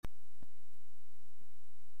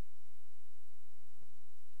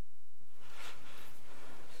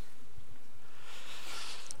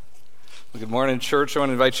Good morning, church. I want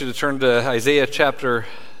to invite you to turn to Isaiah chapter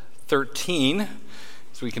 13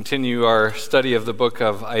 as we continue our study of the book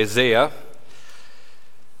of Isaiah.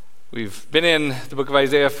 We've been in the book of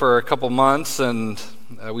Isaiah for a couple months, and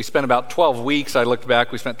we spent about 12 weeks. I looked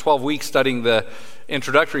back. We spent 12 weeks studying the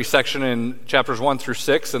introductory section in chapters 1 through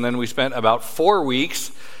 6, and then we spent about 4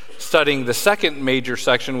 weeks studying the second major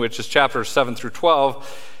section, which is chapters 7 through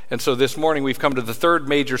 12. And so this morning we've come to the third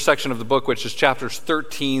major section of the book, which is chapters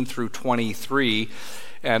 13 through 23.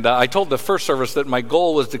 And I told the first service that my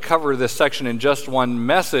goal was to cover this section in just one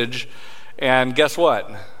message, and guess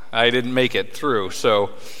what? I didn't make it through. So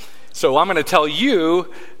I'm going to tell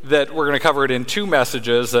you that we're going to cover it in 2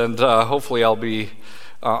 messages, and hopefully I'll be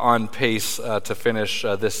on pace to finish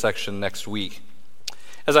this section next week.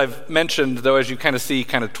 As I've mentioned, though, as you kind of see,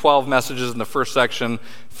 12 messages in the first section,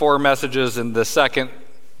 4 messages in the second,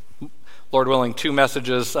 Lord willing, 2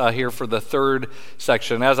 messages here for the third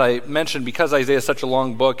section. As I mentioned, because Isaiah is such a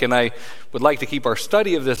long book, and I would like to keep our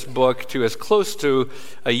study of this book to as close to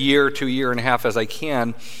a year to a year and a half as I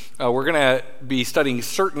can, we're going to be studying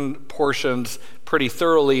certain portions pretty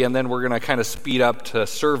thoroughly, and then we're going to kind of speed up to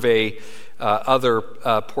survey other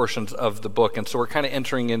portions of the book. And so we're kind of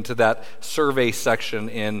entering into that survey section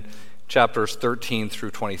in chapters 13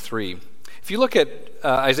 through 23. If you look at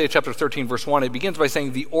Isaiah chapter 13, verse 1, it begins by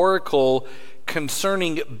saying, the oracle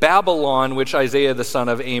concerning Babylon, which Isaiah the son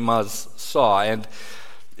of Amoz saw. And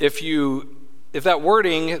if that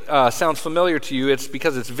wording sounds familiar to you, it's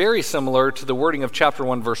because it's very similar to the wording of chapter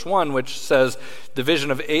 1, verse 1, which says the vision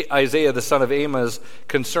of Isaiah the son of Amoz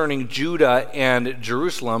concerning Judah and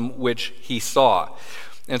Jerusalem, which he saw.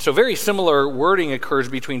 And so very similar wording occurs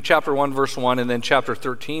between chapter 1, verse 1, and then chapter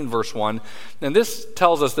 13, verse 1. And this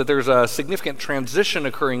tells us that there's a significant transition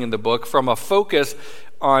occurring in the book from a focus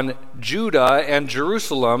on Judah and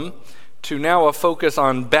Jerusalem to now a focus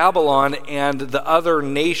on Babylon and the other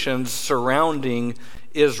nations surrounding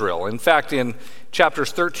Israel. In fact, in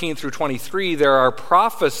chapters 13 through 23, there are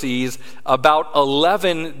prophecies about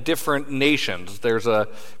 11 different nations. There's a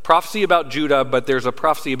prophecy about Judah, but there's a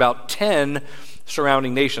prophecy about 10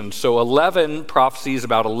 surrounding nations. So 11 prophecies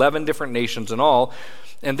about 11 different nations in all.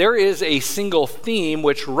 And there is a single theme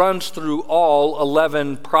which runs through all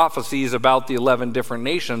 11 prophecies about the 11 different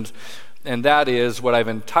nations. And that is what I've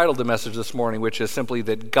entitled the message this morning, which is simply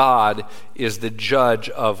that God is the judge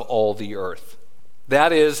of all the earth.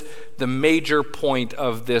 That is the major point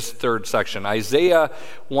of this third section. Isaiah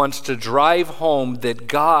wants to drive home that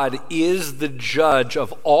God is the judge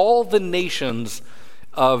of all the nations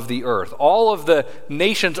of the earth. All of the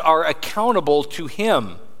nations are accountable to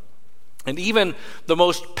him. And even the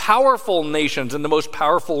most powerful nations and the most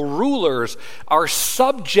powerful rulers are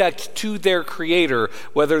subject to their Creator,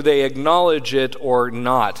 whether they acknowledge it or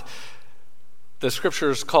not. The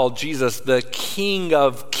scriptures call Jesus the King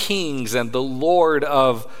of Kings and the Lord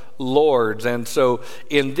of Lords. And so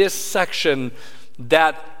in this section,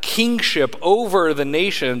 that kingship over the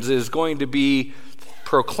nations is going to be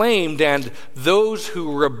proclaimed, and those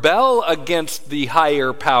who rebel against the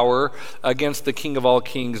higher power, against the King of all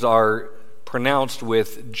kings, are pronounced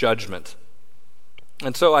with judgment.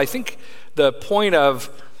 And so I think the point of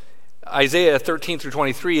Isaiah 13 through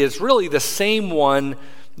 23 is really the same one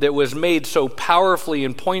that was made so powerfully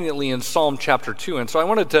and poignantly in Psalm chapter 2. And so I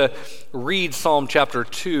wanted to read Psalm chapter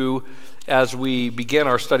 2 as we begin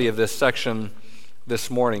our study of this section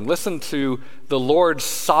this morning. Listen to the Lord's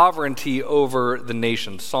sovereignty over the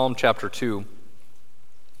nations. Psalm chapter 2.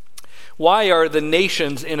 Why are the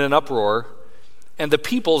nations in an uproar, and the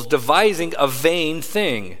peoples devising a vain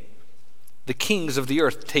thing? The kings of the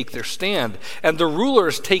earth take their stand, and the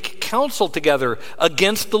rulers take counsel together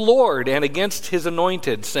against the Lord and against his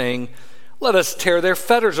anointed, saying, let us tear their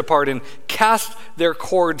fetters apart and cast their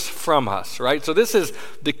cords from us, right? So this is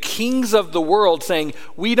the kings of the world saying,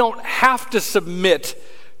 we don't have to submit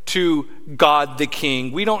to God the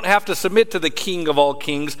King. We don't have to submit to the King of all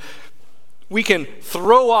kings. We can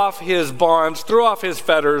throw off his bonds, throw off his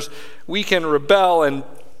fetters. We can rebel, and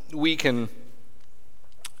we can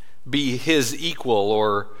be his equal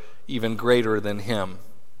or even greater than him.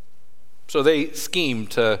 So they scheme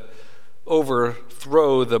to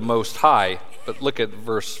overthrow the Most High. But look at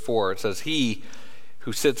verse 4. It says, he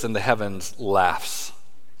who sits in the heavens laughs.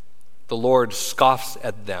 The Lord scoffs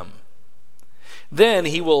at them. Then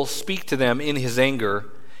he will speak to them in his anger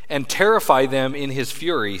and terrify them in his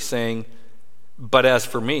fury, saying, but as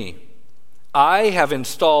for me, I have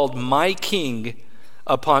installed my king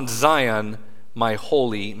upon Zion, my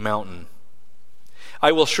holy mountain.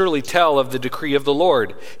 I will surely tell of the decree of the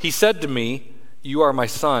Lord. He said to me, you are my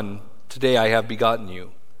son. Today I have begotten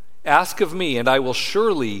you. Ask of me, and I will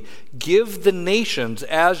surely give the nations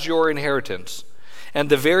as your inheritance, and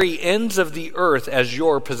the very ends of the earth as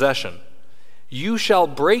your possession. You shall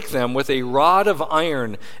break them with a rod of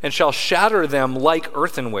iron, and shall shatter them like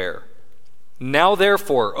earthenware. Now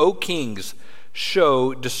therefore, O kings,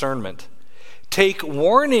 show discernment. Take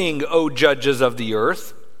warning, O judges of the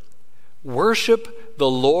earth. Worship the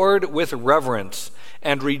Lord with reverence,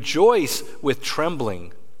 and rejoice with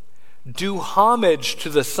trembling. Do homage to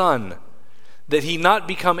the Son, that he not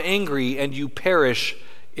become angry and you perish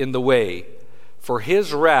in the way, for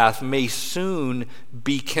his wrath may soon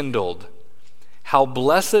be kindled. How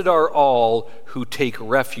blessed are all who take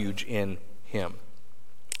refuge in him.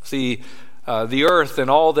 See, the earth and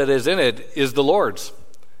all that is in it is the Lord's.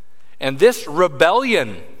 And this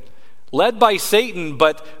rebellion, led by Satan,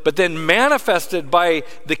 but then manifested by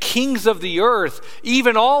the kings of the earth,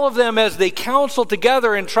 even all of them as they counsel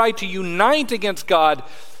together and try to unite against God,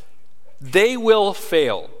 they will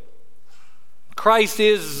fail. Christ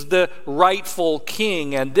is the rightful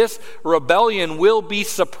king, and this rebellion will be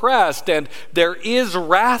suppressed, and there is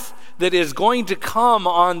wrath that is going to come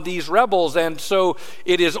on these rebels. And so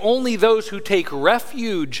it is only those who take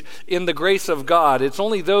refuge in the grace of God, it's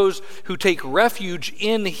only those who take refuge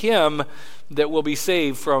in him that will be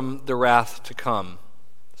saved from the wrath to come.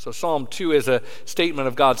 So Psalm 2 is a statement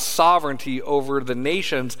of God's sovereignty over the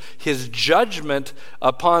nations, his judgment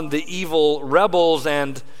upon the evil rebels,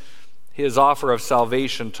 and his offer of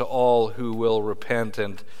salvation to all who will repent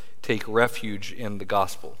and take refuge in the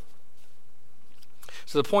gospel.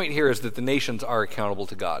 So the point here is that the nations are accountable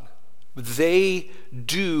to God. They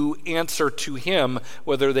do answer to him,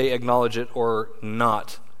 whether they acknowledge it or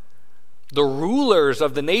not. The rulers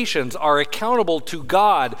of the nations are accountable to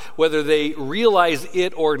God, whether they realize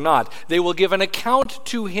it or not. They will give an account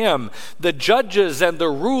to him. The judges and the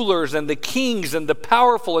rulers and the kings and the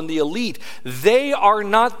powerful and the elite, they are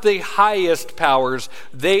not the highest powers.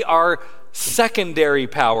 They are secondary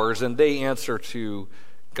powers, and they answer to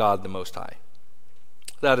God the Most High.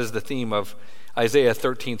 That is the theme of Isaiah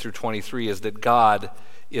 13 through 23, is that God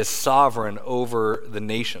is sovereign over the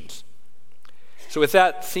nations. So with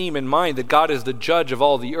that theme in mind, that God is the judge of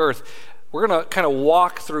all the earth, we're going to kind of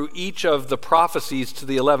walk through each of the prophecies to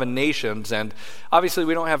the 11 nations. And obviously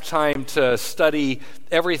we don't have time to study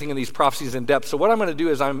everything in these prophecies in depth. So what I'm going to do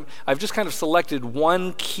is I've just kind of selected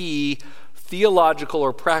one key theological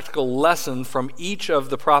or practical lesson from each of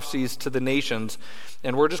the prophecies to the nations.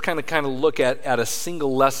 And we're just kind of look at a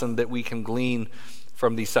single lesson that we can glean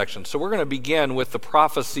from these sections. So we're going to begin with the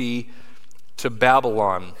prophecy to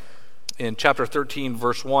Babylon in chapter 13,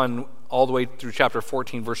 verse 1, all the way through chapter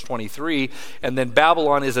 14, verse 23. And then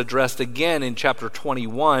Babylon is addressed again in chapter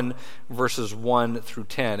 21, verses 1 through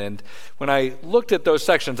 10. And when I looked at those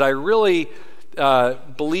sections, I really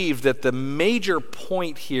believe that the major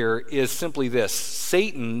point here is simply this: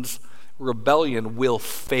 Satan's rebellion will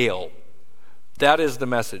fail. That is the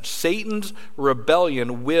message. Satan's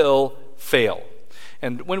rebellion will fail.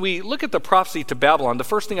 And when we look at the prophecy to Babylon, the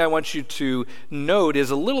first thing I want you to note is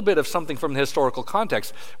a little bit of something from the historical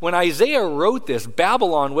context. When Isaiah wrote this,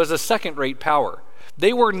 Babylon was a second-rate power.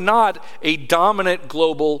 They were not a dominant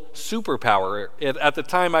global superpower. At the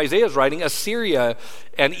time Isaiah's writing, Assyria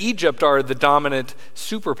and Egypt are the dominant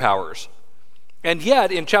superpowers. And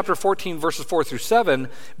yet, in chapter 14, verses 4 through 7,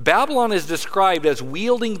 Babylon is described as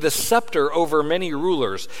wielding the scepter over many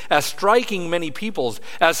rulers, as striking many peoples,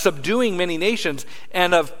 as subduing many nations,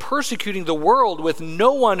 and of persecuting the world with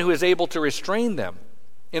no one who is able to restrain them.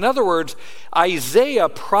 In other words, Isaiah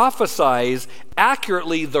prophesies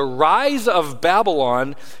accurately the rise of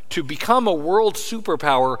Babylon to become a world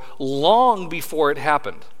superpower long before it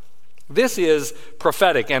happened. This is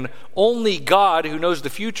prophetic, and only God, who knows the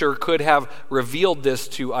future, could have revealed this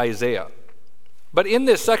to Isaiah. But in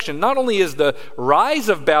this section, not only is the rise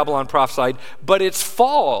of Babylon prophesied, but its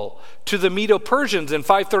fall to the Medo-Persians in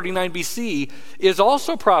 539 BC is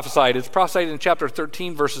also prophesied. It's prophesied in chapter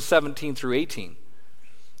 13, verses 17 through 18.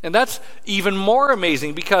 And that's even more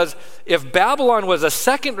amazing, because if Babylon was a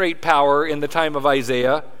second-rate power in the time of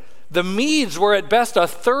Isaiah, the Medes were at best a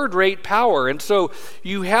third-rate power. And so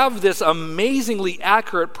you have this amazingly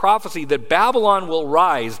accurate prophecy that Babylon will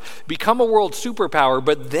rise, become a world superpower,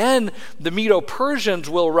 but then the Medo-Persians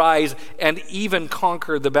will rise and even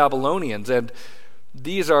conquer the Babylonians. And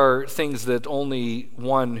these are things that only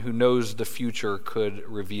one who knows the future could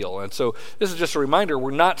reveal. And so this is just a reminder,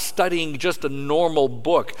 we're not studying just a normal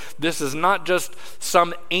book. This is not just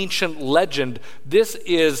some ancient legend. This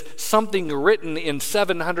is something written in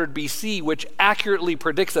 700 BC, which accurately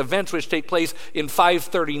predicts events which take place in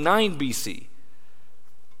 539 BC.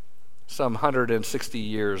 some 160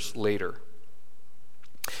 years later.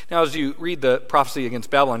 Now, as you read the prophecy against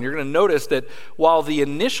Babylon, you're going to notice that while the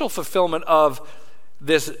initial fulfillment of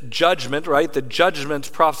this judgment, right, the judgments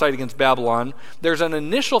prophesied against Babylon, there's an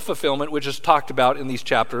initial fulfillment which is talked about in these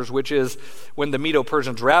chapters, which is when the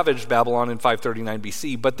Medo-Persians ravaged Babylon in 539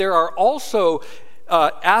 BC. But there are also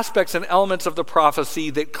aspects and elements of the prophecy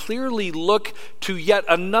that clearly look to yet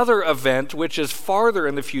another event which is farther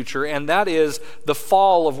in the future, and that is the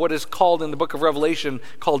fall of what is called in the book of Revelation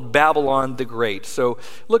called Babylon the Great. So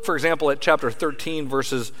look, for example, at chapter 13,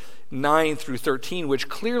 verses 9 through 13, which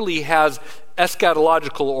clearly has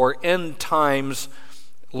eschatological or end times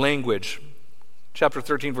language. Chapter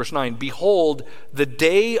 13, verse 9, "Behold, the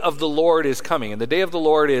day of the Lord is coming." And the day of the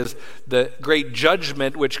Lord is the great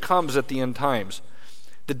judgment which comes at the end times.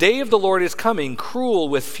 "The day of the Lord is coming, cruel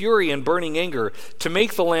with fury and burning anger, to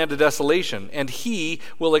make the land a desolation, and he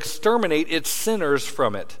will exterminate its sinners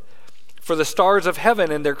from it. For the stars of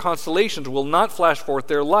heaven and their constellations will not flash forth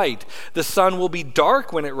their light. The sun will be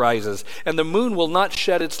dark when it rises, and the moon will not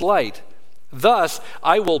shed its light. Thus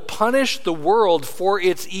I will punish the world for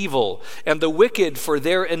its evil, and the wicked for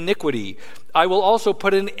their iniquity. I will also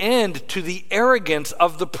put an end to the arrogance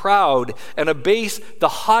of the proud, and abase the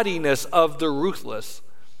haughtiness of the ruthless.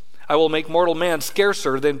 I will make mortal man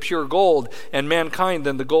scarcer than pure gold, and mankind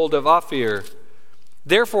than the gold of Ophir.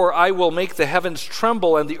 Therefore I will make the heavens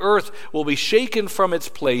tremble, and the earth will be shaken from its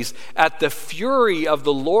place at the fury of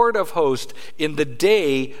the Lord of hosts in the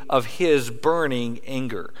day of his burning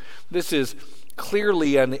anger." This is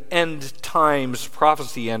clearly an end times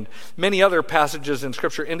prophecy, and many other passages in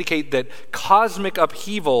Scripture indicate that cosmic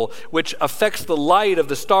upheaval, which affects the light of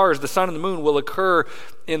the stars, the sun, and the moon, will occur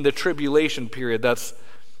in the tribulation period. That's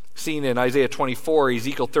seen in Isaiah 24,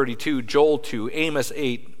 Ezekiel 32, Joel 2, Amos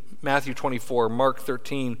 8, Matthew 24, Mark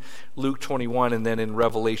 13, Luke 21, and then in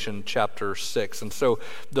Revelation chapter 6. And so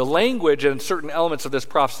the language and certain elements of this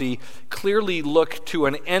prophecy clearly look to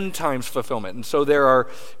an end times fulfillment. And so there are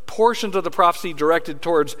portions of the prophecy directed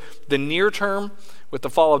towards the near term with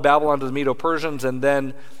the fall of Babylon to the Medo-Persians, and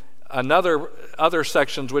then other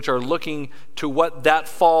sections which are looking to what that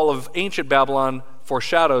fall of ancient Babylon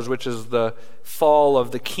foreshadows, which is the fall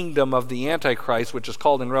of the kingdom of the Antichrist, which is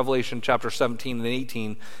called in Revelation chapter 17 and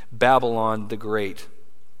 18, Babylon the Great.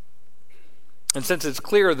 And since it's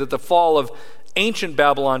clear that the fall of ancient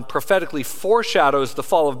Babylon prophetically foreshadows the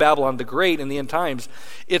fall of Babylon the Great in the end times,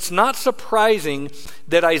 it's not surprising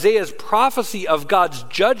that Isaiah's prophecy of God's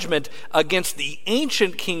judgment against the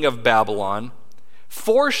ancient king of Babylon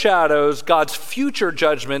foreshadows God's future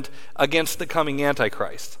judgment against the coming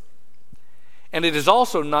Antichrist. And it is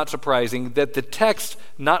also not surprising that the text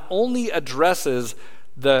not only addresses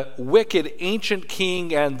the wicked ancient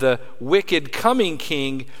king and the wicked coming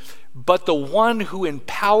king, but the one who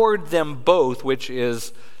empowered them both, which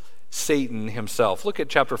is Satan himself. Look at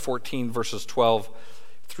chapter 14, verses 12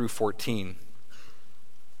 through 14.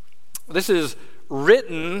 This is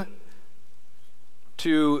written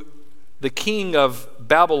to the king of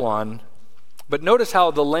Babylon, but notice how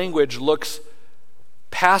the language looks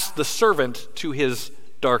past the servant to his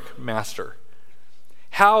dark master.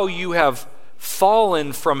 "How you have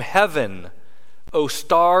fallen from heaven, O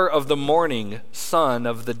star of the morning, son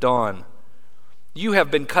of the dawn. You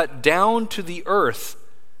have been cut down to the earth,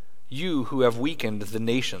 you who have weakened the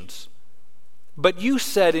nations. But you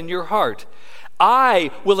said in your heart, I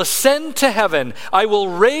will ascend to heaven. I will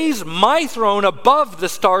raise my throne above the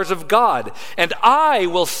stars of God, and I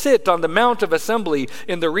will sit on the mount of assembly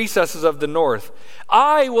in the recesses of the north.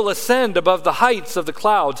 I will ascend above the heights of the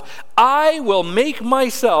clouds. I will make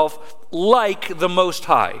myself like the Most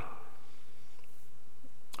High."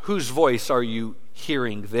 Whose voice are you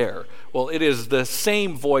hearing there? Well, it is the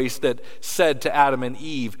same voice that said to Adam and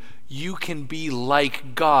Eve, "You can be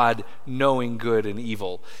like God, knowing good and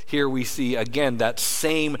evil." Here we see again that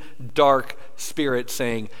same dark spirit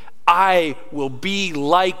saying, "I will be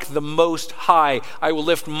like the Most High. I will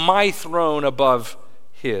lift my throne above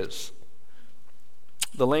his."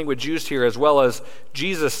 The language used here, as well as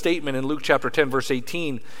Jesus' statement in Luke chapter 10, verse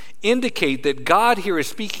 18, indicate that God here is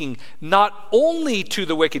speaking not only to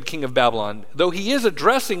the wicked king of Babylon, though he is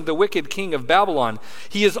addressing the wicked king of Babylon,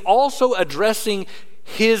 he is also addressing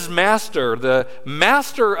his master, the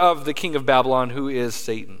master of the king of Babylon, who is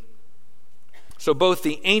Satan. So both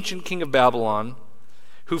the ancient king of Babylon,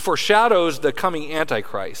 who foreshadows the coming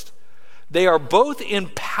Antichrist, they are both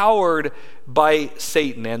empowered by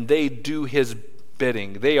Satan, and they do his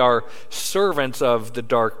bidding. They are servants of the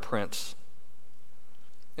dark prince.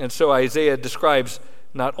 And so Isaiah describes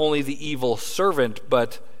not only the evil servant,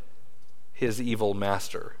 but his evil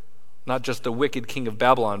master. Not just the wicked king of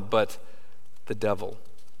Babylon, but the devil.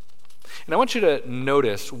 And I want you to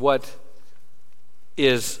notice what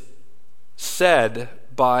is said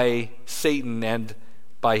by Satan and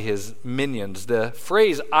by his minions. The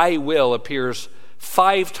phrase "I will" appears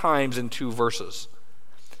 5 times in 2 verses.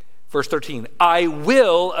 Verse 13, I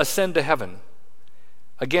will ascend to heaven.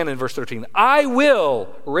 Again in verse 13, I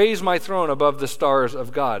will raise my throne above the stars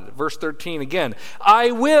of God. Verse 13 again,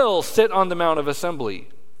 I will sit on the Mount of Assembly.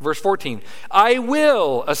 Verse 14, I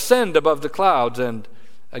will ascend above the clouds. And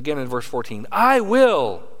again in verse 14, I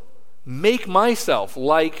will make myself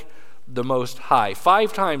like the Most High.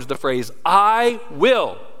 5 times the phrase I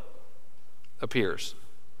will appears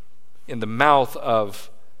in the mouth of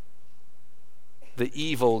the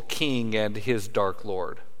evil king and his dark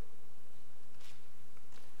lord.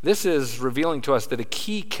 This is revealing to us that a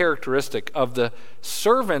key characteristic of the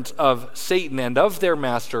servants of Satan and of their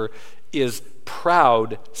master is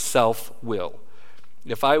proud self-will.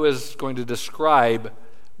 If I was going to describe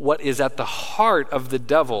what is at the heart of the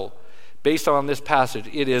devil based on this passage,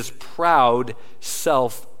 it is proud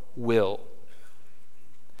self-will.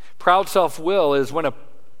 Proud self-will is when a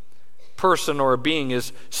person or a being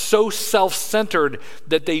is so self-centered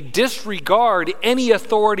that they disregard any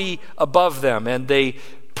authority above them and they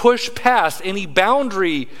push past any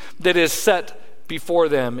boundary that is set before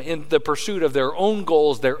them in the pursuit of their own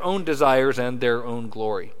goals, their own desires, and their own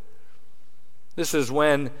glory. This is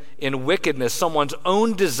when, in wickedness, someone's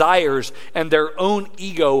own desires and their own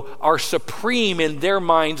ego are supreme in their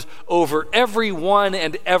minds over everyone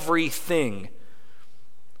and everything.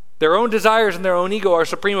 Their own desires and their own ego are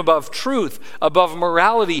supreme above truth, above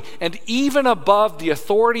morality, and even above the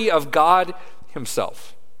authority of God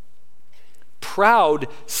himself. Proud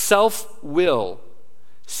self-will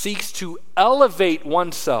seeks to elevate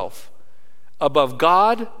oneself above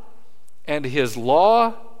God and his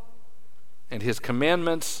law and his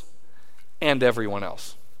commandments and everyone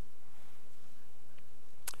else.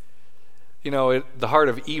 You know, the heart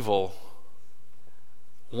of evil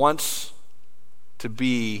wants to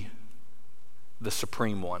be the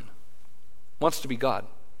supreme one, wants to be God.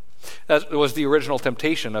 That was the original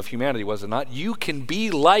temptation of humanity, was it not? You can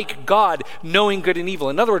be like God, knowing good and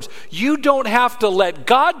evil. In other words, you don't have to let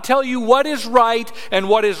God tell you what is right and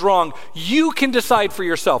what is wrong. You can decide for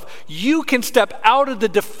yourself. You can step out of the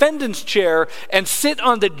defendant's chair and sit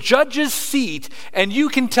on the judge's seat, and you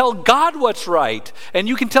can tell God what's right, and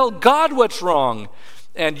you can tell God what's wrong.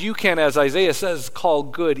 And you can, as Isaiah says, call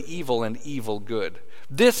good evil and evil good.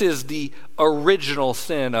 This is the original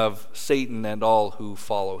sin of Satan and all who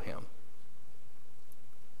follow him.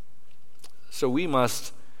 So we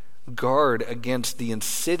must guard against the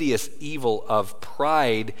insidious evil of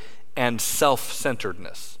pride and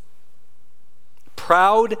self-centeredness.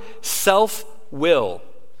 Proud self-will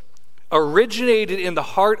originated in the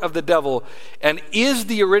heart of the devil and is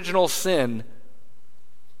the original sin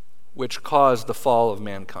which caused the fall of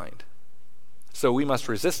mankind. So we must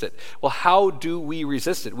resist it. Well, how do we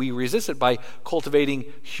resist it? We resist it by cultivating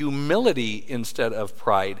humility instead of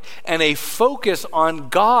pride and a focus on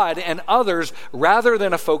God and others rather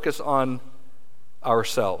than a focus on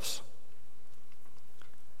ourselves.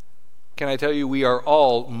 Can I tell you, we are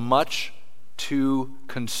all much too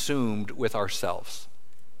consumed with ourselves.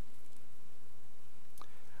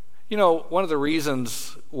 You know, one of the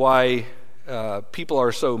reasons why people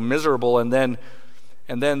are so miserable and then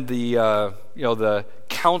the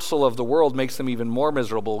counsel of the world makes them even more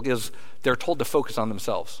miserable is they're told to focus on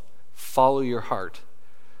themselves. Follow your heart.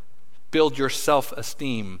 Build your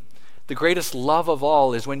self-esteem. The greatest love of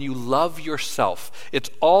all is when you love yourself. It's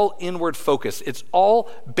all inward focus. It's all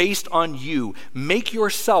based on you. Make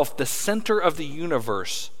yourself the center of the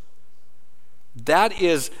universe. That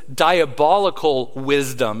is diabolical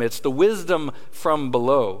wisdom. It's the wisdom from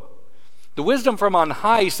below. The wisdom from on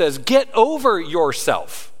high says, get over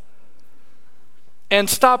yourself and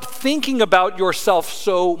stop thinking about yourself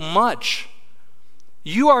so much.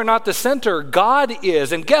 You are not the center, God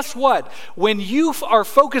is. And guess what? When you are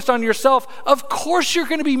focused on yourself, of course you're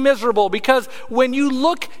going to be miserable, because when you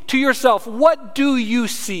look to yourself, what do you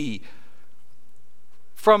see?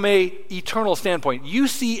 From an eternal standpoint, you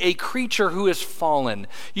see a creature who is fallen.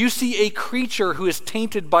 You see a creature who is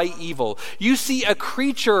tainted by evil. You see a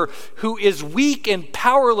creature who is weak and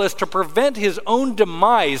powerless to prevent his own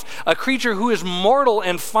demise, a creature who is mortal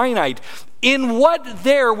and finite. In what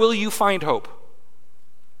there will you find hope?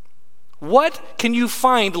 What can you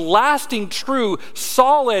find lasting, true,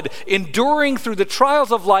 solid, enduring through the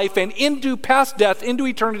trials of life and into past death, into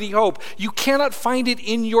eternity hope? You cannot find it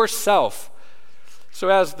in yourself. So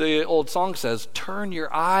as the old song says, turn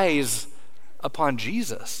your eyes upon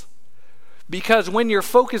Jesus. Because when your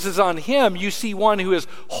focus is on him, you see one who is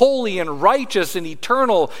holy and righteous and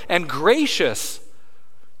eternal and gracious.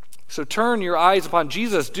 So turn your eyes upon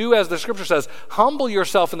Jesus. Do as the scripture says, humble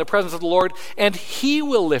yourself in the presence of the Lord, and he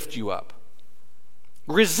will lift you up.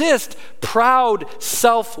 Resist proud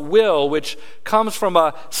self-will, which comes from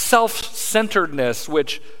a self-centeredness,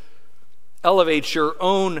 which elevates your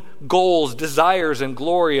own goals, desires, and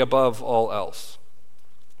glory above all else.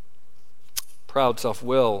 Proud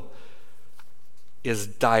self-will is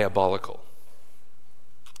diabolical.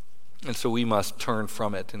 And so we must turn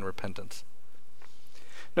from it in repentance.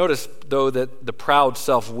 Notice, though, that the proud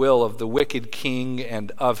self-will of the wicked king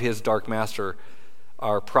and of his dark master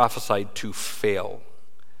are prophesied to fail.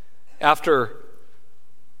 After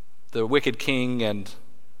the wicked king and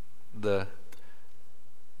the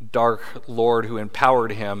dark lord who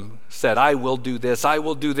empowered him said, I will do this, I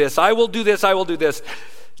will do this, I will do this, I will do this.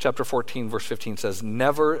 Chapter 14, verse 15 says,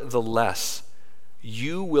 nevertheless,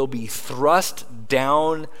 you will be thrust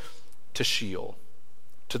down to Sheol,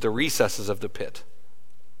 to the recesses of the pit.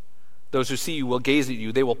 Those who see you will gaze at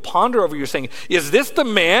you. They will ponder over you, saying, is this the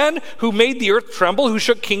man who made the earth tremble, who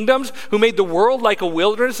shook kingdoms, who made the world like a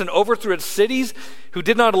wilderness and overthrew its cities, who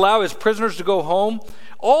did not allow his prisoners to go home?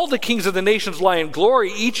 All the kings of the nations lie in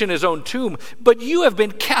glory, each in his own tomb. But you have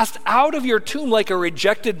been cast out of your tomb like a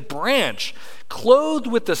rejected branch, clothed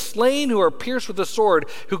with the slain who are pierced with the sword,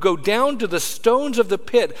 who go down to the stones of the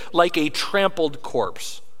pit like a trampled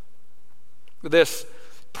corpse. This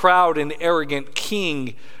proud and arrogant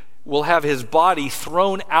king will have his body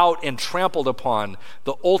thrown out and trampled upon,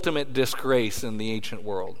 the ultimate disgrace in the ancient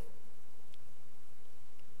world.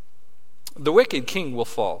 The wicked king will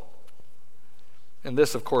fall. And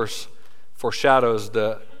this, of course, foreshadows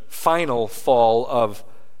the final fall of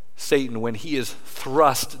Satan when he is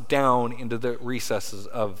thrust down into the recesses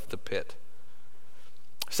of the pit.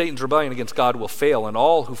 Satan's rebellion against God will fail, and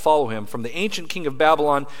all who follow him, from the ancient king of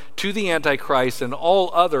Babylon to the Antichrist, and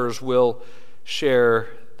all others will share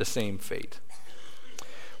the same fate.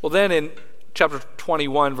 Well, then in chapter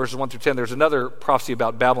 21, verses 1 through 10, there's another prophecy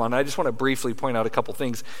about Babylon. I just want to briefly point out a couple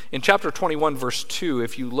things. In chapter 21, verse 2,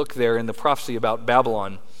 if you look there in the prophecy about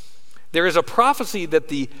Babylon, there is a prophecy that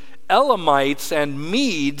the Elamites and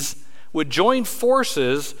Medes would join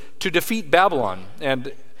forces to defeat Babylon.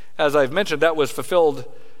 And as I've mentioned, that was fulfilled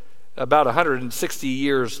about 160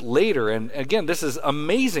 years later. And again, this is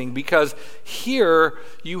amazing because here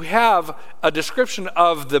you have a description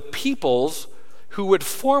of the peoples who would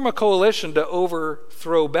form a coalition to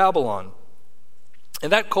overthrow Babylon.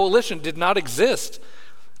 And that coalition did not exist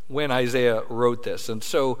when Isaiah wrote this. And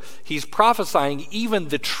so he's prophesying even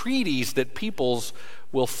the treaties that peoples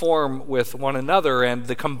will form with one another and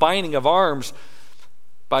the combining of arms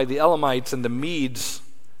by the Elamites and the Medes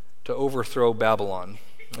to overthrow Babylon.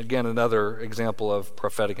 Again, another example of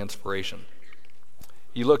prophetic inspiration.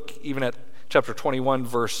 You look even at chapter 21,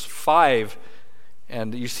 verse 5,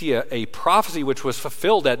 and you see a prophecy which was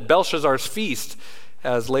fulfilled at Belshazzar's feast,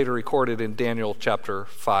 as later recorded in Daniel chapter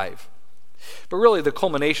 5. But really, the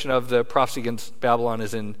culmination of the prophecy against Babylon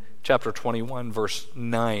is in chapter 21, verse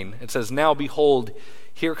 9. It says, now behold,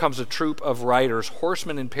 here comes a troop of riders,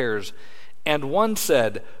 horsemen in pairs. And one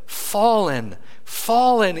said, fallen,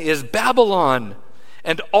 fallen is Babylon,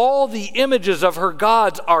 and all the images of her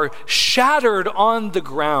gods are shattered on the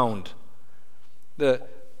ground. The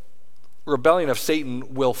rebellion of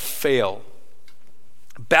Satan will fail.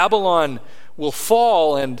 Babylon will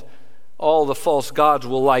fall, and all the false gods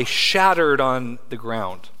will lie shattered on the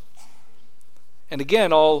ground. And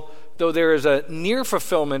again, although there is a near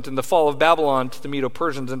fulfillment in the fall of Babylon to the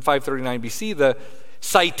Medo-Persians in 539 BC, the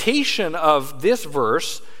citation of this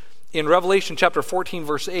verse in Revelation chapter 14,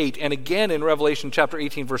 verse 8, and again in Revelation chapter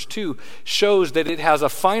 18, verse 2, shows that it has a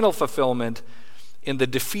final fulfillment in the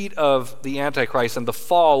defeat of the Antichrist and the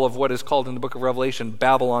fall of what is called in the book of Revelation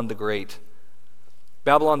Babylon the Great.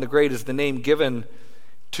 Babylon the Great is the name given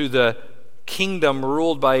to the kingdom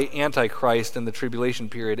ruled by Antichrist in the tribulation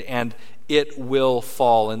period, and it will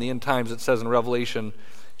fall. In the end times, it says in Revelation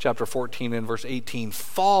chapter 14 and verse 18,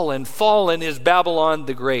 fallen, fallen is Babylon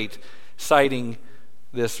the Great, citing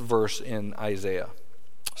this verse in Isaiah.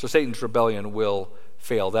 So Satan's rebellion will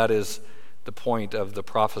fail. That is the point of the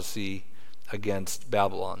prophecy against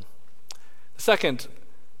Babylon. The second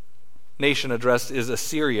nation addressed is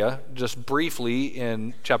Assyria, just briefly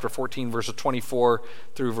in chapter 14, verses 24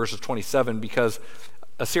 through verses 27, because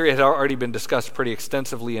Assyria had already been discussed pretty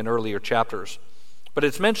extensively in earlier chapters. But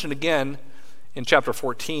it's mentioned again in chapter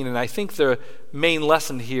 14, and I think the main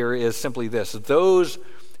lesson here is simply this: those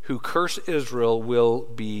who curse Israel will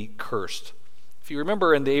be cursed. If you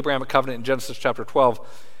remember in the Abrahamic covenant in Genesis chapter 12,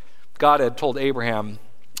 God had told Abraham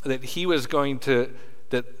that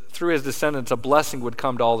that through his descendants a blessing would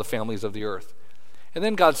come to all the families of the earth. And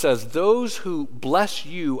then God says, those who bless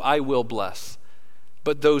you I will bless,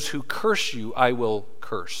 but those who curse you I will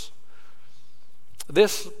curse.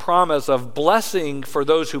 This promise of blessing for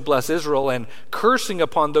those who bless Israel and cursing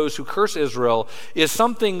upon those who curse Israel is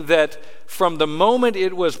something that from the moment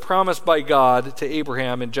it was promised by God to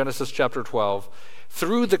Abraham in Genesis chapter 12,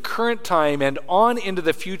 through the current time and on into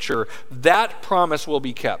the future, that promise will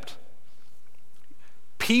be kept.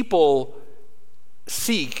 People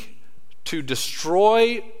seek to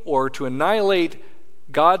destroy or to annihilate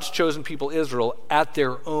God's chosen people Israel at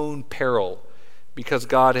their own peril because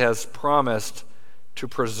God has promised to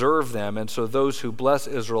preserve them, and so those who bless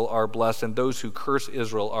Israel are blessed and those who curse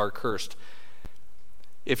Israel are cursed.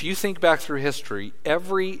 If you think back through history,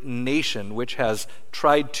 every nation which has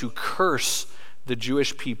tried to curse the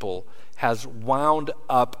Jewish people has wound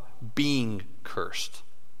up being cursed.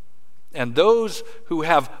 And those who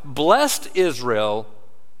have blessed Israel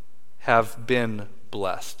have been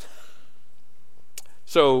blessed.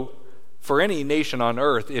 So, for any nation on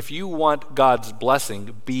earth, if you want God's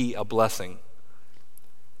blessing, be a blessing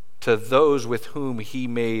to those with whom he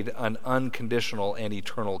made an unconditional and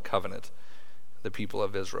eternal covenant, the people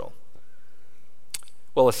of Israel.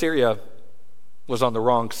 Well, Assyria was on the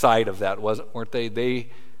wrong side of that, weren't they? They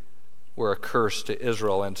were a curse to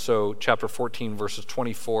Israel, and so chapter 14, verses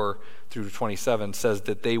 24 through 27 says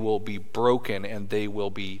that they will be broken and they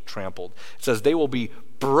will be trampled. It says they will be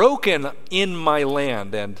broken in my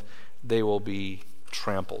land and they will be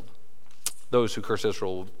trampled. Those who curse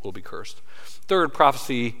Israel will be cursed. Third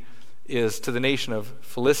prophecy is to the nation of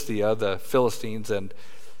Philistia, the Philistines, and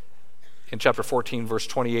in chapter 14, verse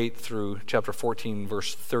 28 through chapter 14,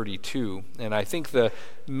 verse 32. And I think the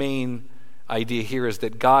main idea here is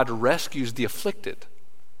that God rescues the afflicted,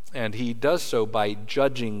 and he does so by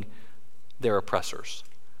judging their oppressors.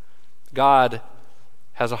 God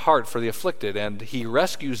has a heart for the afflicted, and he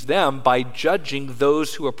rescues them by judging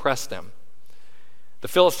those who oppress them. The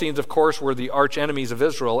Philistines, of course, were the arch enemies of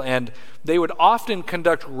Israel, and they would often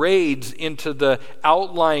conduct raids into the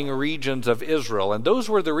outlying regions of Israel. And those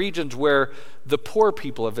were the regions where the poor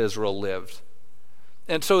people of Israel lived.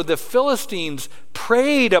 And so the Philistines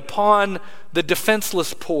preyed upon the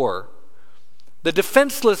defenseless poor. The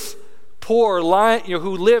defenseless poor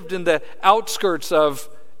who lived in the outskirts of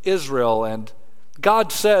Israel. And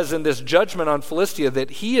God says in this judgment on Philistia that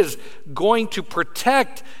he is going to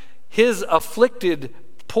protect his afflicted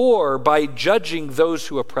poor by judging those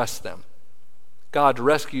who oppress them. God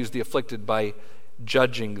rescues the afflicted by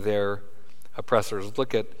judging their oppressors.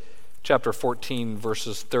 Look at chapter 14,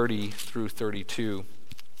 verses 30 through 32.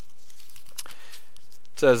 It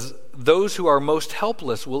says, those who are most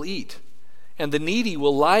helpless will eat, and the needy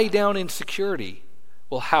will lie down in security.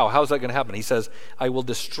 Well, how? How is that going to happen? He says, I will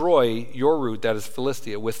destroy your root, that is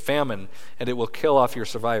Philistia, with famine, and it will kill off your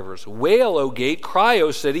survivors. Wail, O gate, cry,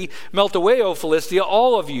 O city, melt away, O Philistia,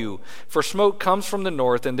 all of you. For smoke comes from the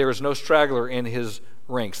north, and there is no straggler in his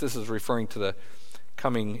ranks. This is referring to the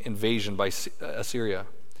coming invasion by Assyria.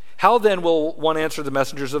 How then will one answer the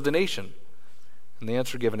messengers of the nation? And the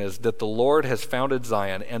answer given is that the Lord has founded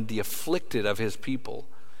Zion, and the afflicted of his people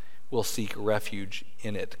will seek refuge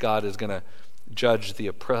in it. God is going to judge the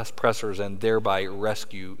oppressors and thereby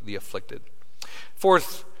rescue the afflicted.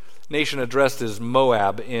 Fourth nation addressed is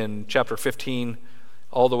Moab in chapter 15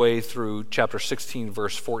 all the way through chapter 16,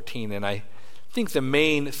 verse 14. And I think the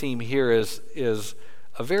main theme here is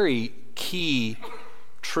a very key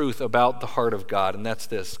truth about the heart of God, and that's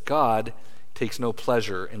this: God takes no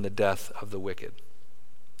pleasure in the death of the wicked.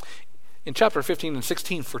 In chapter 15 and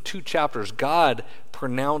 16, for 2 chapters, God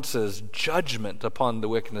pronounces judgment upon the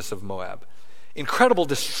wickedness of Moab. Incredible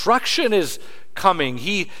destruction is coming.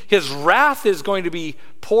 His wrath is going to be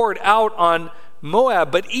poured out on Moab.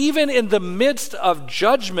 But even in the midst of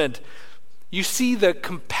judgment, you see the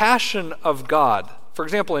compassion of God. For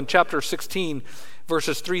example, in chapter 16,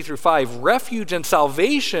 verses 3 through 5, refuge and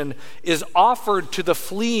salvation is offered to the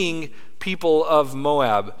fleeing people of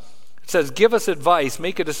Moab. It says, give us advice,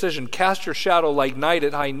 make a decision, cast your shadow like night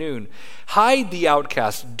at high noon. Hide the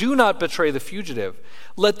outcast, do not betray the fugitive.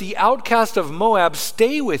 Let the outcast of Moab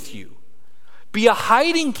stay with you. Be a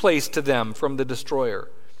hiding place to them from the destroyer.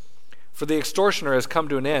 For the extortioner has come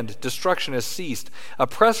to an end, destruction has ceased,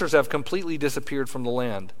 oppressors have completely disappeared from the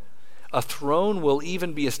land. A throne will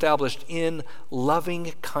even be established in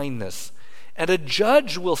loving kindness, and a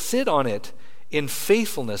judge will sit on it in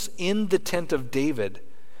faithfulness in the tent of David.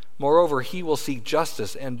 Moreover, he will seek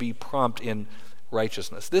justice and be prompt in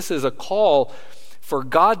righteousness. This is a call for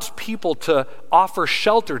God's people to offer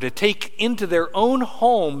shelter, to take into their own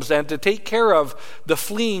homes and to take care of the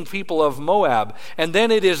fleeing people of Moab. And then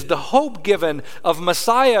it is the hope given of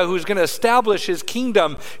Messiah who's going to establish his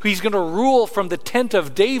kingdom. He's going to rule from the tent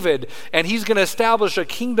of David, and he's going to establish a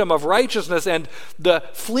kingdom of righteousness, and the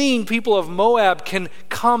fleeing people of Moab can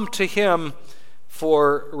come to him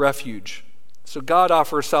for refuge. So God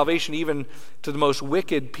offers salvation even to the most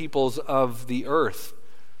wicked peoples of the earth.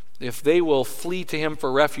 If they will flee to him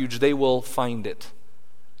for refuge, they will find it.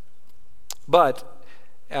 But,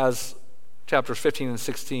 as chapters 15 and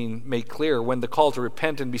 16 make clear, when the call to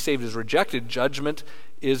repent and be saved is rejected, judgment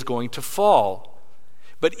is going to fall.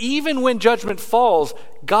 But even when judgment falls,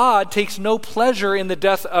 God takes no pleasure in the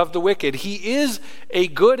death of the wicked. He is a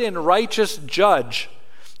good and righteous judge.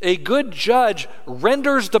 A good judge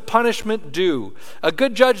renders the punishment due. A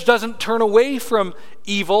good judge doesn't turn away from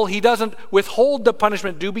evil. He doesn't withhold the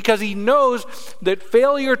punishment due because he knows that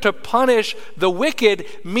failure to punish the wicked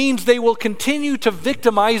means they will continue to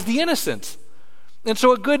victimize the innocent. And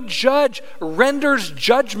so a good judge renders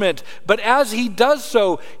judgment, but as he does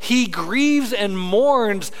so, he grieves and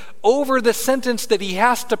mourns over the sentence that he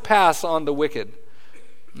has to pass on the wicked.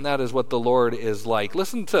 And that is what the Lord is like.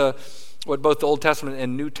 Listen to what both the Old Testament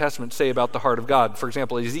and New Testament say about the heart of God. For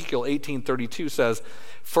example, Ezekiel 18:32 says,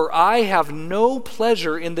 "For I have no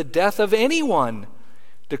pleasure in the death of anyone,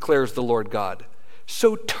 declares the Lord God.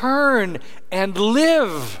 So turn and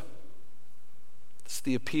live." It's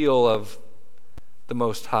the appeal of the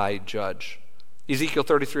Most High Judge. Ezekiel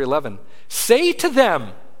 33:11, "Say to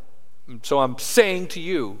them," so I'm saying to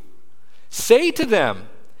you, "say to them,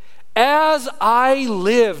 as I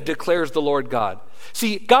live, declares the Lord God."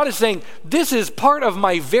 See, God is saying, this is part of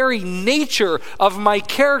my very nature, of my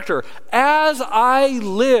character. As I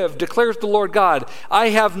live, declares the Lord God, I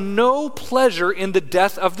have no pleasure in the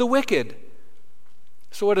death of the wicked.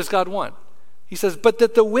 So what does God want? He says, but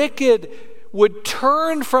that the wicked would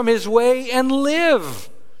turn from his way and live.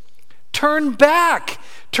 Turn back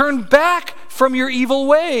from your evil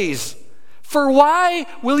ways. For why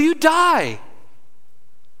will you die?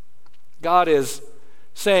 God is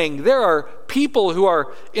saying there are people who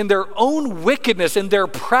are in their own wickedness, in their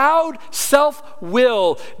proud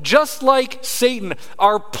self-will, just like Satan,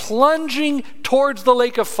 are plunging towards the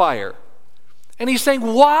lake of fire. And he's saying,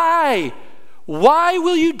 why? Why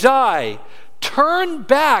will you die? Turn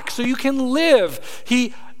back so you can live.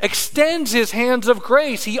 He extends his hands of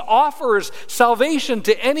grace. He offers salvation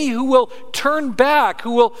to any who will turn back,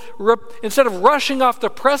 who will, instead of rushing off the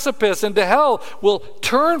precipice into hell, will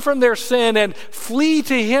turn from their sin and flee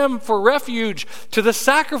to him for refuge, to the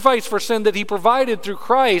sacrifice for sin that he provided through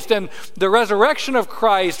Christ and the resurrection of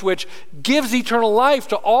Christ, which gives eternal life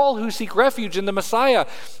to all who seek refuge in the Messiah.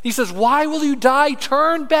 He says, why will you die?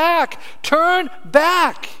 Turn back. Turn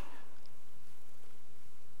back.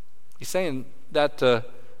 He's saying that to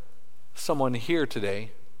someone here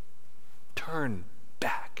today. Turn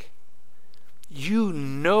back. You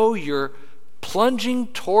know you're plunging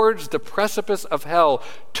towards the precipice of hell.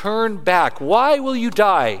 Turn back. Why will you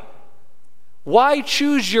die? Why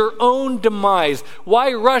choose your own demise?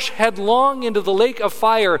 Why rush headlong into the lake of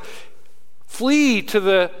fire? Flee to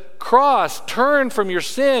the cross. Turn from your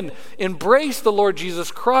sin. Embrace the Lord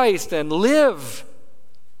Jesus Christ and live.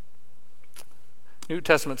 New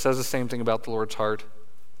Testament says the same thing about the Lord's heart.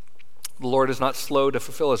 The Lord is not slow to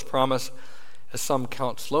fulfill his promise, as some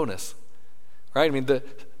count slowness. Right? I mean, the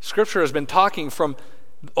Scripture has been talking from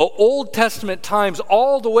Old Testament times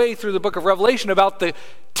all the way through the book of Revelation about the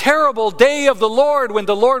terrible day of the Lord when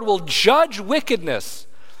the Lord will judge wickedness,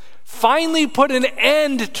 finally put an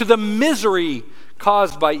end to the misery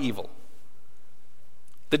caused by evil.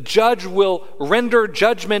 The judge will render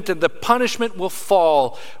judgment and the punishment will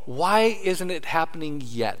fall. Why isn't it happening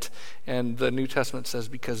yet? And the New Testament says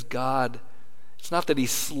because God, it's not that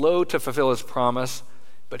he's slow to fulfill his promise,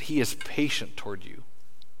 but he is patient toward you,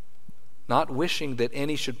 not wishing that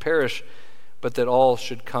any should perish, but that all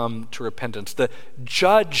should come to repentance. The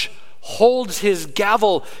judge holds his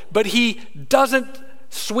gavel, but he doesn't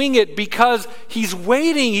swing it because he's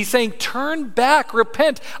waiting. He's saying, turn back,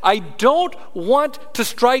 repent. I don't want to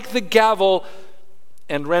strike the gavel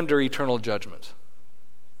and render eternal judgment.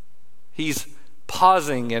 He's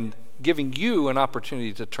pausing and giving you an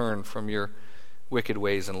opportunity to turn from your wicked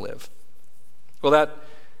ways and live. Well, that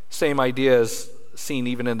same idea is seen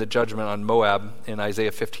even in the judgment on Moab in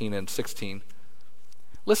Isaiah 15 and 16.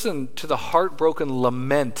 Listen to the heartbroken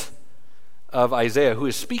lament of Isaiah, who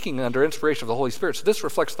is speaking under inspiration of the Holy Spirit. So this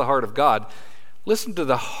reflects the heart of God. Listen to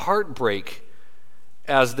the heartbreak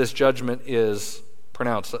as this judgment is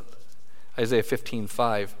pronounced. Isaiah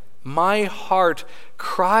 15:5. My heart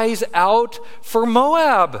cries out for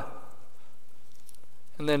Moab.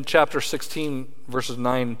 And then chapter 16, verses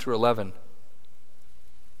 9 through 11.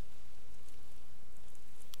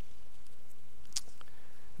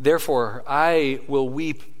 Therefore, I will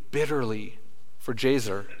weep bitterly for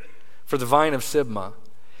Jazer, for the vine of Sibmah.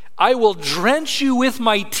 I will drench you with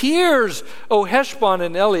my tears, O Heshbon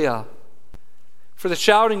and Eliah. For the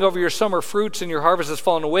shouting over your summer fruits and your harvest has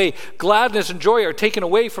fallen away. Gladness and joy are taken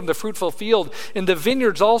away from the fruitful field. In the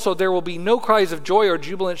vineyards also there will be no cries of joy or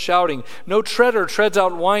jubilant shouting. No treader treads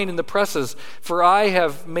out wine in the presses, for I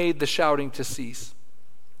have made the shouting to cease.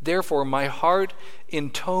 Therefore my heart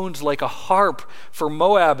intones like a harp for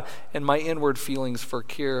Moab, and my inward feelings for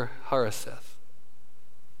Kir Hareseth.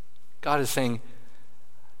 God is saying,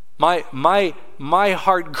 my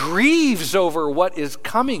heart grieves over what is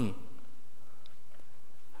coming.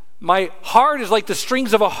 My heart is like the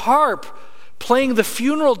strings of a harp playing the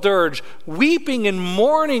funeral dirge, weeping and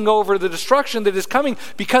mourning over the destruction that is coming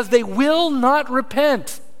because they will not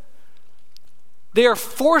repent. They are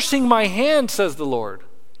forcing my hand, says the Lord.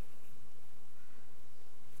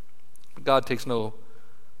 God takes no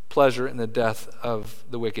pleasure in the death of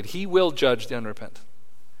the wicked. He will judge the unrepentant,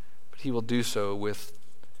 but he will do so with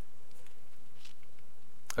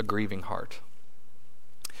a grieving heart.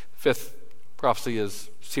 Fifth prophecy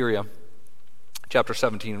is Syria, chapter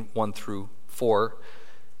 17, 1 through 4.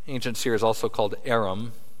 Ancient Syria is also called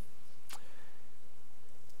Aram.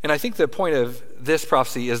 And I think the point of this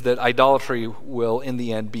prophecy is that idolatry will, in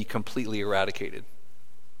the end, be completely eradicated.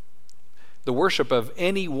 The worship of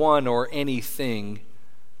anyone or anything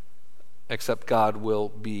except God will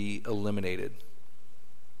be eliminated.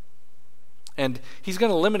 And he's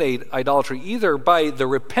going to eliminate idolatry either by the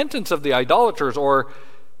repentance of the idolaters or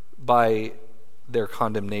by their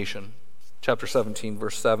condemnation. Chapter 17,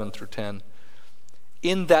 verse 7 through 10.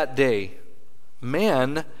 In that day,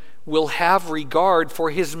 man will have regard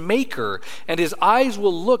for his maker, and his eyes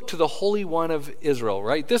will look to the Holy One of Israel,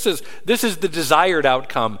 right? This is the desired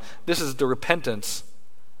outcome. This is the repentance.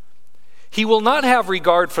 He will not have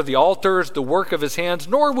regard for the altars, the work of his hands,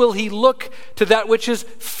 nor will he look to that which his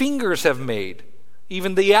fingers have made,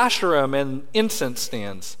 even the Asherim and incense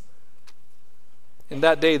stands. In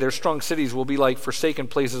that day, their strong cities will be like forsaken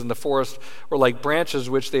places in the forest, or like branches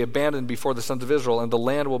which they abandoned before the sons of Israel, and the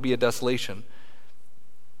land will be a desolation.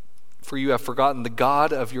 For you have forgotten the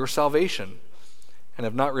God of your salvation, and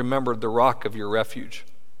have not remembered the rock of your refuge.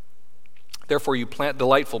 Therefore you plant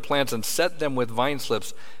delightful plants, and set them with vine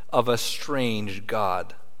slips of a strange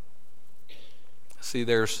God. See,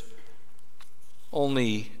 there's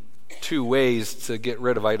only two ways to get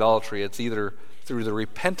rid of idolatry. It's either through the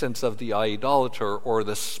repentance of the idolater or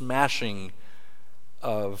the smashing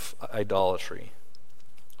of idolatry.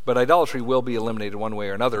 But idolatry will be eliminated one way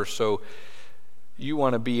or another, so you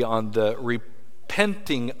want to be on the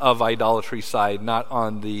repenting of idolatry side, not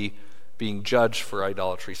on the being judged for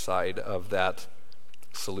idolatry side of that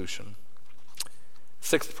solution.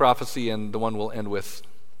 Sixth prophecy, and the one we'll end with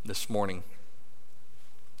this morning,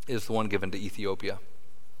 is the one given to Ethiopia.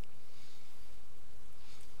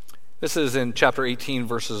 This is in chapter 18,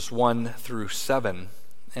 verses 1 through 7.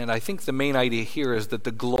 And I think the main idea here is that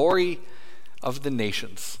the glory of the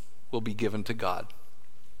nations will be given to God.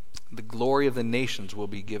 The glory of the nations will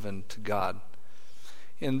be given to God.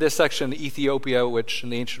 In this section, Ethiopia, which in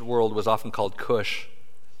the ancient world was often called Cush,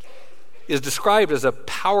 is described as a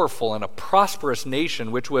powerful and a prosperous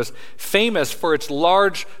nation which was famous for its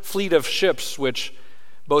large fleet of ships which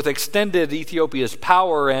both extended Ethiopia's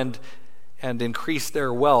power and increased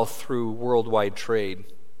their wealth through worldwide trade.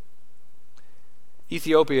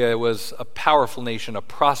 Ethiopia was a powerful nation, a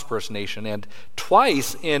prosperous nation, and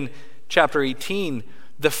twice in chapter 18,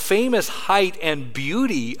 the famous height and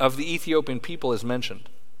beauty of the Ethiopian people is mentioned.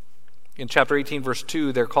 In chapter 18, verse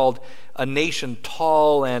 2, they're called a nation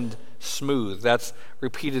tall and smooth. That's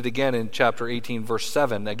repeated again in chapter 18, verse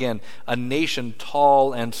 7. Again, a nation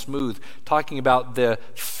tall and smooth, talking about the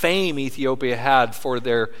fame Ethiopia had for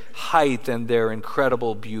their height and their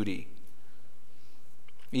incredible beauty.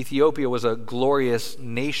 Ethiopia was a glorious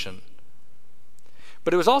nation.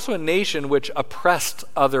 But it was also a nation which oppressed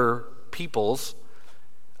other peoples.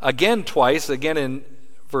 Again twice, again in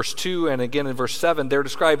verse 2 and again in verse 7, they're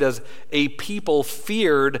described as a people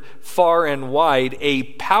feared far and wide, a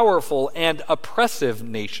powerful and oppressive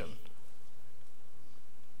nation.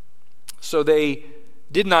 So they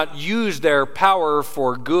did not use their power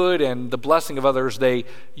for good and the blessing of others. They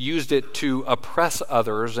used it to oppress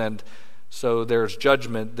others, and so there's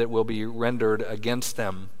judgment that will be rendered against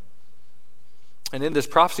them. And in this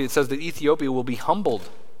prophecy, it says that Ethiopia will be humbled.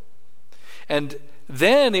 And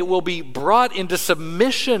then it will be brought into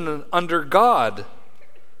submission under God.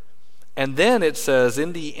 And then it says,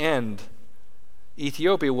 in the end,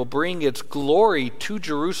 Ethiopia will bring its glory to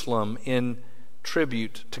Jerusalem in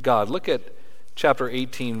tribute to God. Look at chapter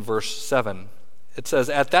 18, verse 7. It says,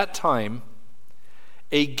 at that time,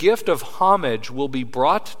 a gift of homage will be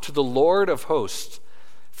brought to the Lord of hosts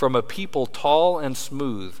from a people tall and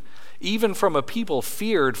smooth, even from a people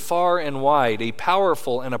feared far and wide, a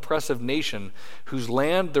powerful and oppressive nation whose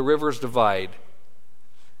land the rivers divide.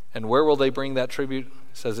 And where will they bring that tribute?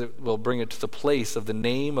 It says it will bring it to the place of the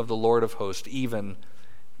name of the Lord of hosts, even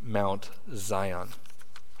Mount Zion.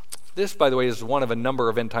 This, by the way, is one of a number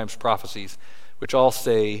of end times prophecies which all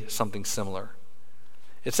say something similar.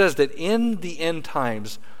 It says that in the end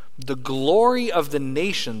times, the glory of the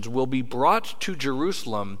nations will be brought to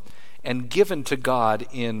Jerusalem and given to God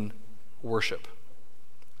in worship.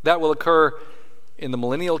 That will occur in the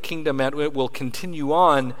millennial kingdom, and it will continue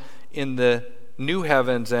on in the new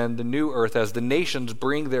heavens and the new earth as the nations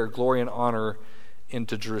bring their glory and honor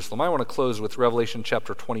into Jerusalem. I want to close with Revelation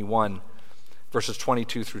chapter 21, verses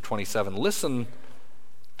 22 through 27. Listen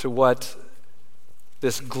to what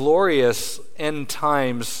this glorious end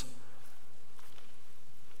times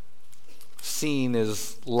scene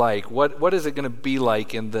is like. What is it going to be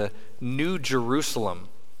like in the new Jerusalem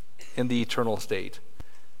in the eternal state?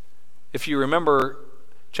 If you remember,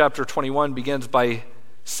 chapter 21 begins by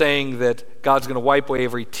saying that God's going to wipe away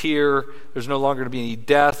every tear. There's no longer going to be any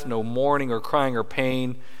death, no mourning or crying or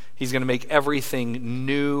pain. He's going to make everything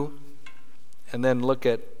new. And then look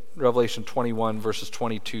at Revelation 21, verses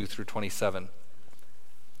 22 through 27.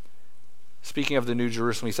 Speaking of the New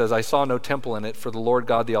Jerusalem, he says, I saw no temple in it, for the Lord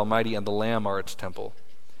God the Almighty and the Lamb are its temple.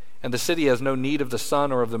 And the city has no need of the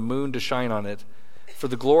sun or of the moon to shine on it, for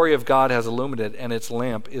the glory of God has illuminated it, and its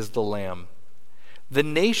lamp is the Lamb. The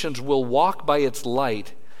nations will walk by its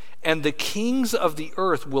light, and the kings of the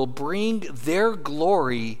earth will bring their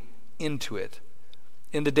glory into it.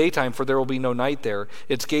 In the daytime, for there will be no night there,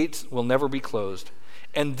 its gates will never be closed.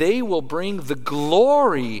 And they will bring the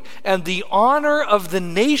glory and the honor of the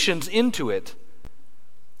nations into it.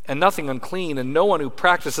 And nothing unclean, and no one who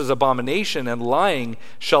practices abomination and lying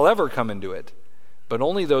shall ever come into it, but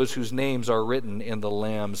only those whose names are written in the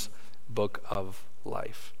Lamb's book of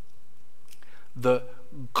life. The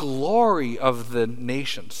glory of the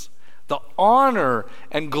nations, the honor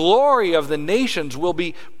and glory of the nations will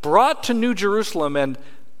be brought to New Jerusalem and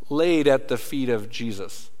laid at the feet of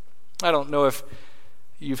Jesus. I don't know if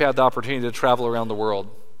you've had the opportunity to travel around the world,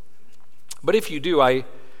 but if you do, I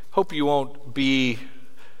hope you won't be,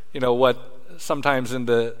 what sometimes in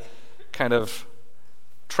the kind of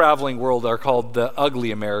traveling world are called the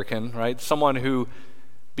ugly American, right? Someone who,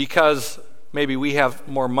 because maybe we have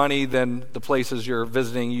more money than the places you're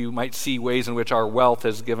visiting, you might see ways in which our wealth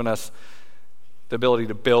has given us the ability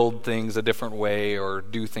to build things a different way or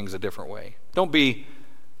do things a different way. Don't be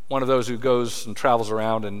one of those who goes and travels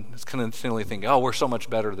around and is continually thinking, oh, we're so much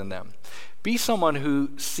better than them. Be someone who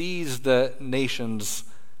sees the nations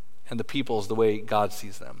and the peoples the way God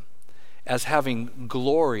sees them, as having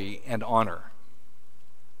glory and honor.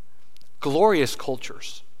 Glorious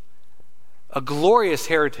cultures, a glorious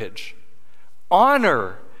heritage,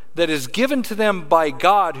 honor that is given to them by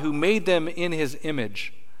God who made them in his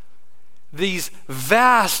image. This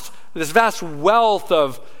vast wealth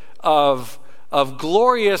of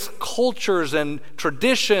glorious cultures and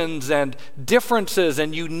traditions and differences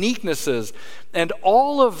and uniquenesses. And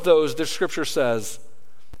all of those, the scripture says,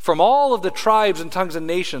 from all of the tribes and tongues and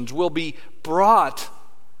nations will be brought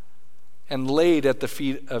and laid at the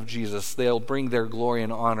feet of Jesus. They'll bring their glory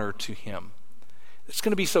and honor to him. It's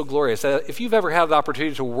going to be so glorious. If you've ever had the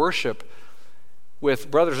opportunity to worship with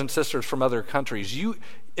brothers and sisters from other countries,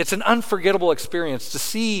 it's an unforgettable experience to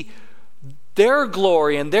see their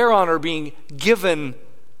glory and their honor being given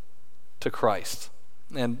to Christ.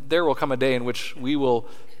 And there will come a day in which we will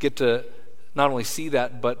get to not only see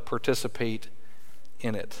that, but participate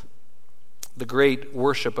in it. The great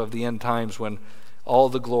worship of the end times, when all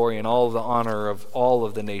the glory and all the honor of all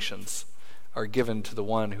of the nations are given to the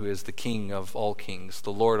one who is the King of all kings,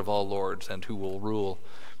 the Lord of all lords, and who will rule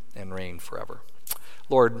and reign forever.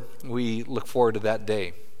 Lord, we look forward to that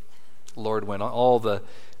day. Lord, when all the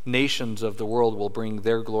nations of the world will bring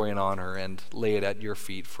their glory and honor and lay it at your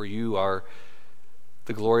feet, for you are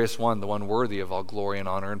the glorious one, the one worthy of all glory and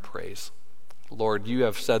honor and praise. Lord, you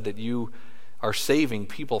have said that you are saving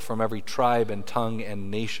people from every tribe and tongue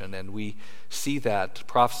and nation, and we see that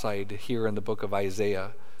prophesied here in the book of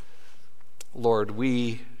Isaiah. Lord,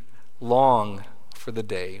 we long for the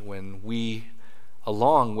day when we,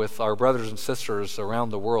 along with our brothers and sisters around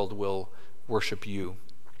the world, will worship you.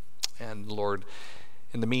 And Lord,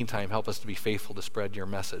 in the meantime, help us to be faithful to spread your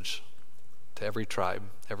message to every tribe,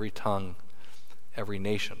 every tongue, every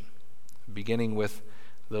nation, beginning with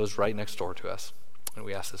those right next door to us. And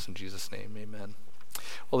we ask this in Jesus' name, amen.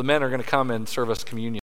 Well, the men are going to come and serve us communion.